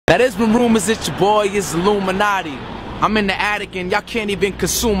Now there's been rumors that your boy is Illuminati. I'm in the attic and y'all can't even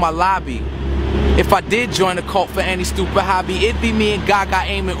consume my lobby. If I did join a cult for any stupid hobby, it'd be me and Gaga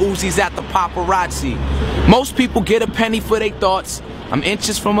aiming Uzis at the paparazzi. Most people get a penny for their thoughts. I'm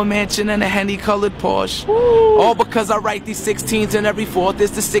inches from a mansion and a Henny-colored Porsche. Woo. All because I write these 16s in every fourth.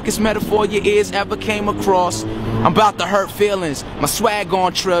 It's the sickest metaphor your ears ever came across. I'm about to hurt feelings, my swag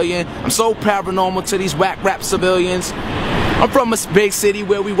on trillion. I'm so paranormal to these whack rap civilians. I'm from a big city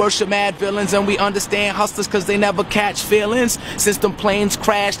where we worship mad villains, and we understand hustlers cause they never catch feelings. Since them planes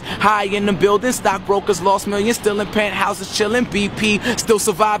crashed high in the buildings, stockbrokers lost millions, still in penthouses chillin'. BP still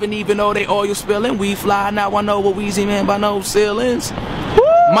surviving even though they oil spilling. We fly, now I know what Weezy meant by no ceilings.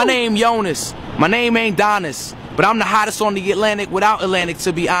 Woo! My name Yonas, my name ain't Donis, but I'm the hottest on the Atlantic without Atlantic,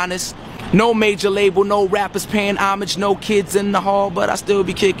 to be honest. No major label, no rappers paying homage, no kids in the hall, but I still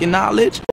be kicking knowledge.